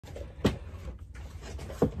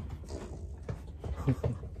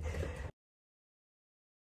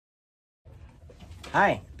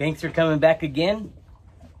Hi, thanks for coming back again.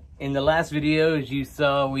 In the last video, as you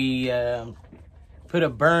saw, we put a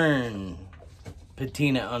burn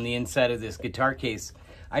patina on the inside of this guitar case.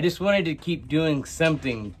 I just wanted to keep doing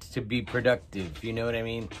something to be productive, you know what I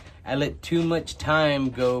mean? I let too much time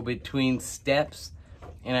go between steps,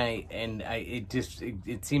 and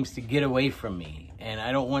it seems to get away from me, and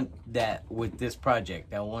I don't want that with this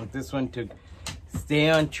project. I want this one to stay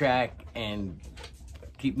on track and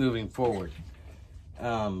keep moving forward.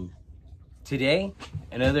 Today,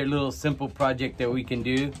 another little simple project that we can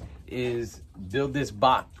do is build this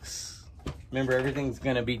box. Remember, everything's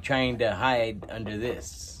gonna be trying to hide under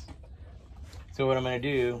this. So what I'm gonna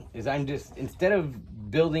do is instead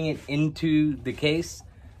of building it into the case,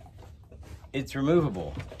 it's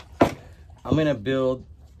removable. I'm gonna build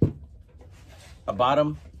a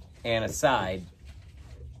bottom and a side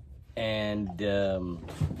and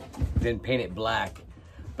then paint it black.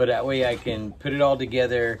 But that way I can put it all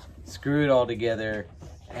together, screw it all together,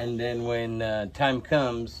 and then when time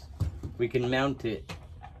comes, we can mount it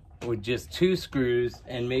with just 2 screws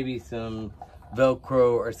and maybe some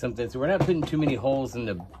Velcro or something. So we're not putting too many holes in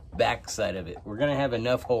the back side of it. We're gonna have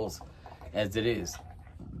enough holes as it is.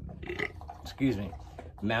 Excuse me.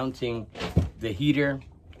 Mounting the heater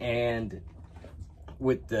and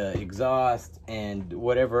with the exhaust and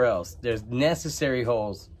whatever else. There's necessary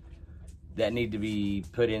holes that need to be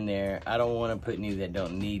put in there. I don't want to put any that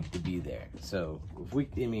don't need to be there. So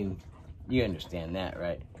I mean, you understand that,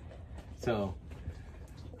 right? So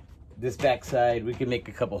this back side, we can make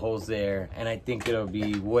a couple holes there, and I think it'll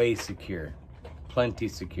be way secure, plenty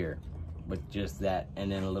secure with just that,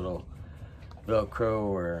 and then a little Velcro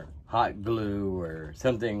or hot glue or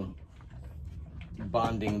something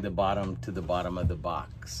bonding the bottom to the bottom of the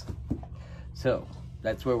box. So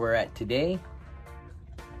that's where we're at today.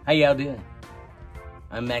 How y'all doing?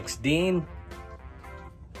 I'm Max Dean.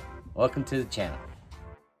 Welcome to the channel.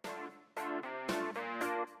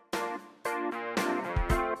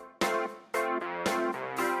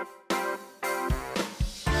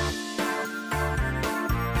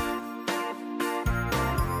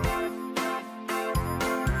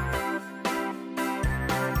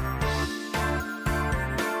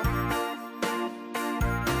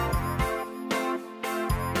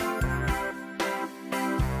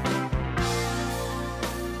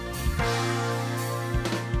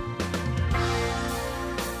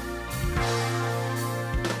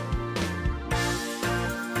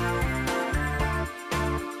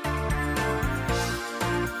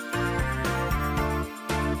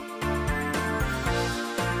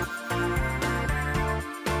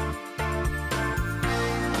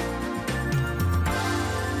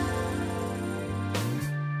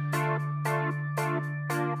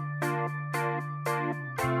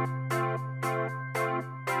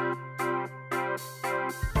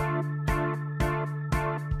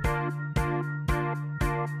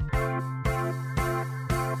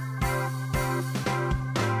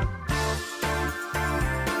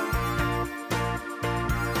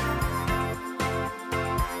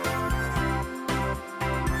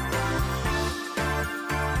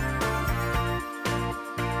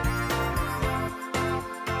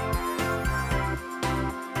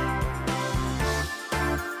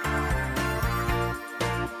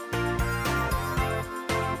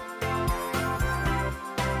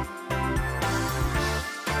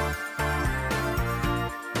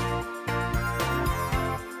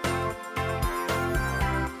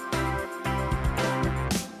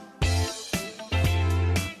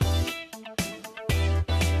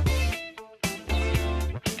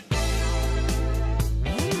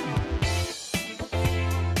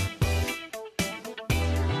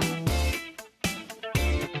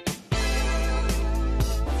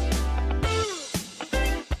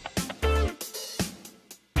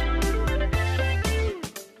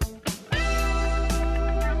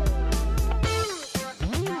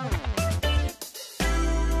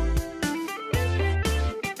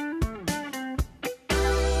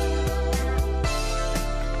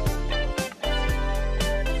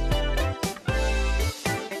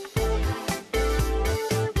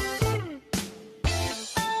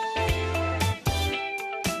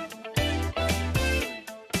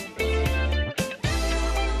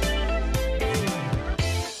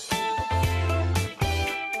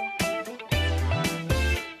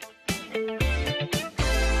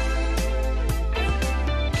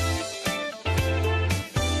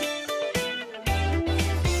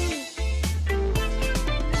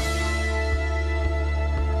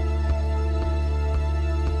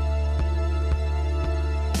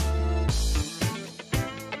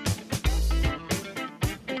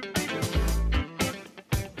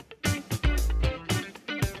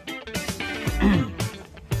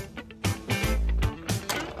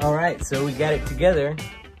 right, so we got it together.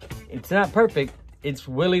 It's not perfect. It's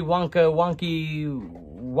Willy Wonka, wonky.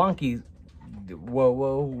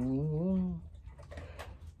 Whoa.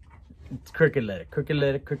 It's crooked letter.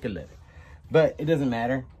 But it doesn't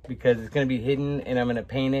matter because it's gonna be hidden and I'm gonna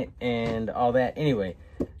paint it and all that anyway.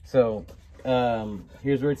 So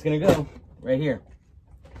here's where it's gonna go, right here.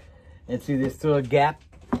 And see this little gap?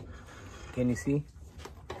 Can you see?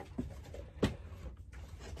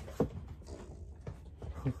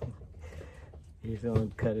 Here's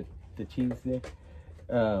someone cut it, the cheese there.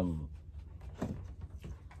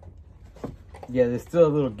 Yeah, there's still a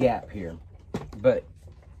little gap here, but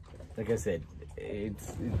like I said,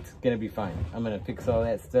 it's gonna be fine. I'm gonna fix all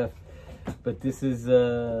that stuff, but this is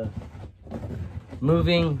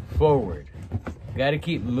moving forward. Got to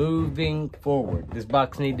keep moving forward. This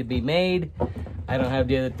box needs to be made. I don't have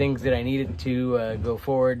the other things that I needed to go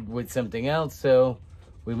forward with something else, so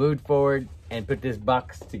we moved forward and put this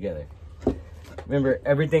box together. Remember,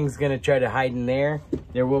 everything's gonna try to hide in there.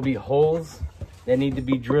 There will be holes that need to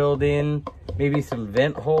be drilled in, maybe some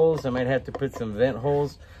vent holes. I might have to put some vent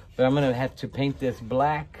holes, but I'm gonna have to paint this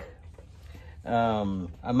black. I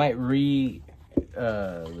might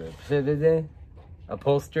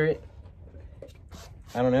upholster it.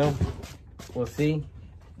 I don't know, we'll see.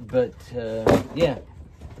 But yeah,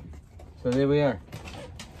 so there we are.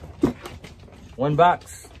 One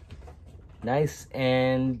box, nice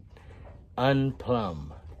and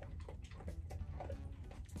unplumb.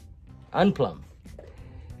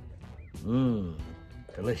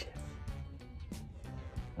 Delicious.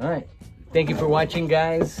 All right, thank you for watching,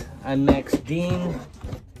 guys. I'm Max Dean.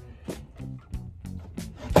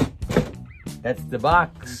 That's the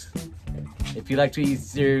box. If you like to eat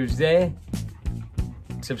Thursday,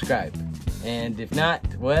 subscribe. And if not,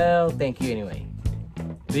 well, thank you anyway.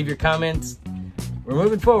 Leave your comments. We're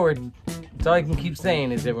moving forward. That's all I can keep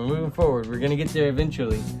saying is that we're moving forward. We're gonna get there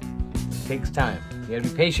eventually. It takes time. You gotta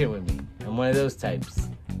be patient with me. I'm one of those types.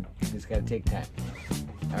 Just gotta take time.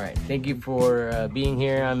 All right, thank you for being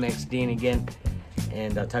here. I'm Max Dean again,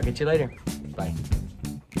 and I'll talk at you later. Bye.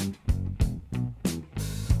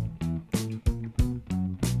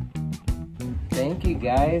 Thank you,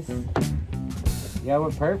 guys. Y'all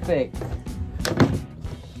were perfect.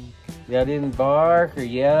 Y'all didn't bark or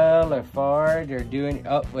yell or fart or do any.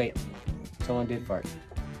 Oh, wait. Someone did fart.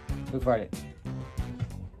 Who farted?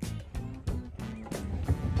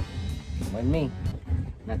 Wasn't me.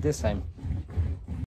 Not this time.